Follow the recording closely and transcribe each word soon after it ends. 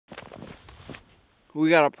We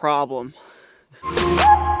got a problem.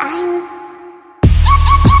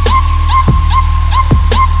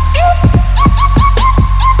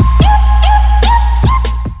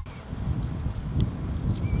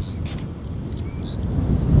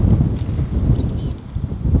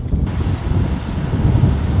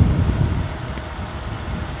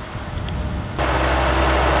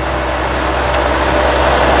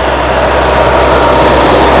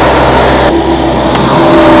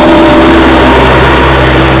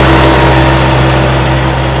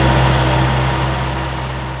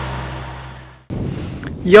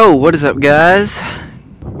 Yo, what is up, guys?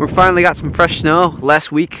 We finally got some fresh snow.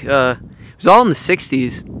 Last week, it was all in the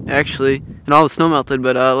 60s, actually, and all the snow melted,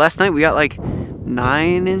 but last night we got like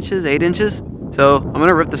 9 inches, 8 inches. So I'm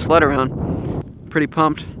gonna rip the sled around. Pretty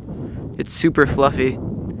pumped. It's super fluffy.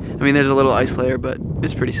 I mean, there's a little ice layer, but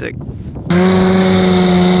it's pretty sick.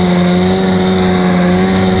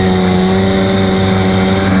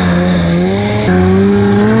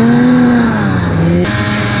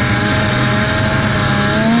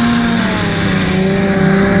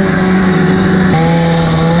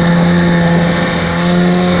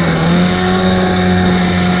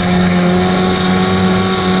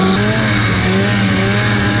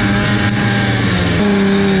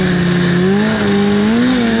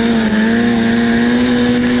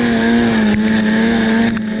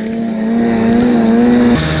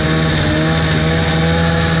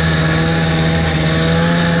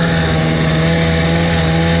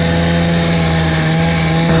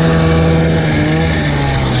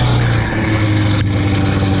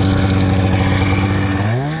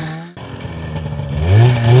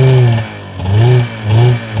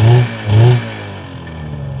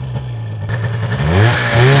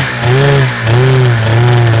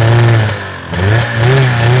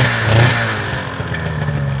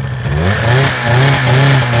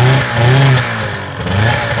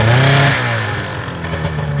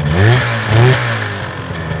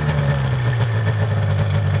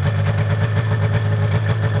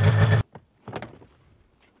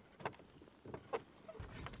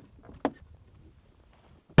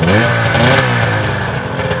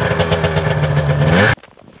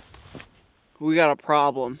 We got a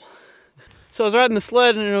problem. So I was riding the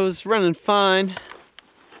sled and it was running fine,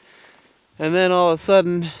 and then all of a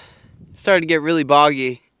sudden it started to get really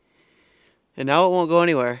boggy, and now it won't go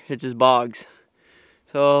anywhere. It just bogs.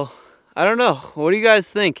 So I don't know, what do you guys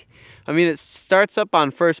think? I mean, it starts up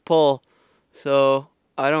on first pull, so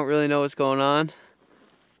I don't really know what's going on.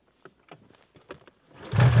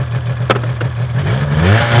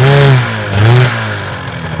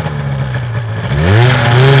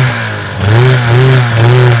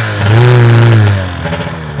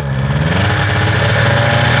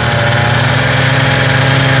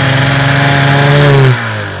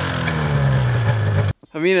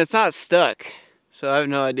 I mean, it's not stuck, so I have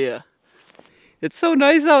no idea. It's so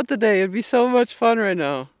nice out today. It'd be so much fun right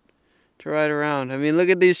now to ride around. I mean, look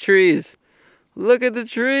at these trees. Look at the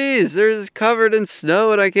trees. They're just covered in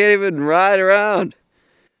snow and I can't even ride around.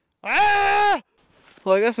 Ah!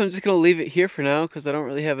 Well, I guess I'm just going to leave it here for now because I don't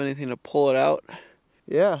really have anything to pull it out.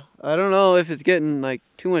 Yeah, I don't know if it's getting like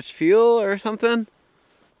too much fuel or something.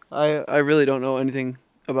 I really don't know anything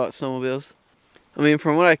about snowmobiles. I mean,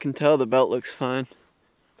 from what I can tell, the belt looks fine.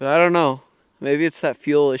 But I don't know. Maybe it's that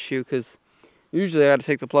fuel issue because usually I got to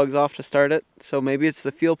take the plugs off to start it. So maybe it's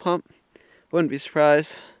the fuel pump. Wouldn't be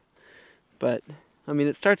surprised. But, I mean,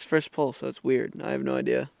 it starts first pull, so it's weird. I have no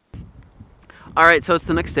idea. Alright, so it's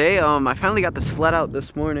the next day. I finally got the sled out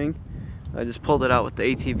this morning. I just pulled it out with the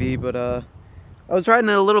ATV, but I was riding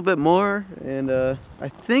it a little bit more, and I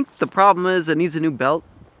think the problem is it needs a new belt.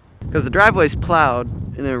 Because the driveway's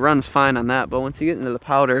plowed, and it runs fine on that, but once you get into the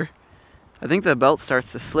powder, I think the belt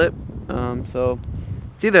starts to slip. So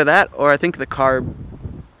it's either that, or I think the carb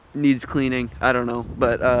needs cleaning. I don't know,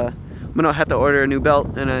 but I'm gonna have to order a new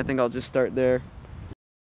belt, and I think I'll just start there.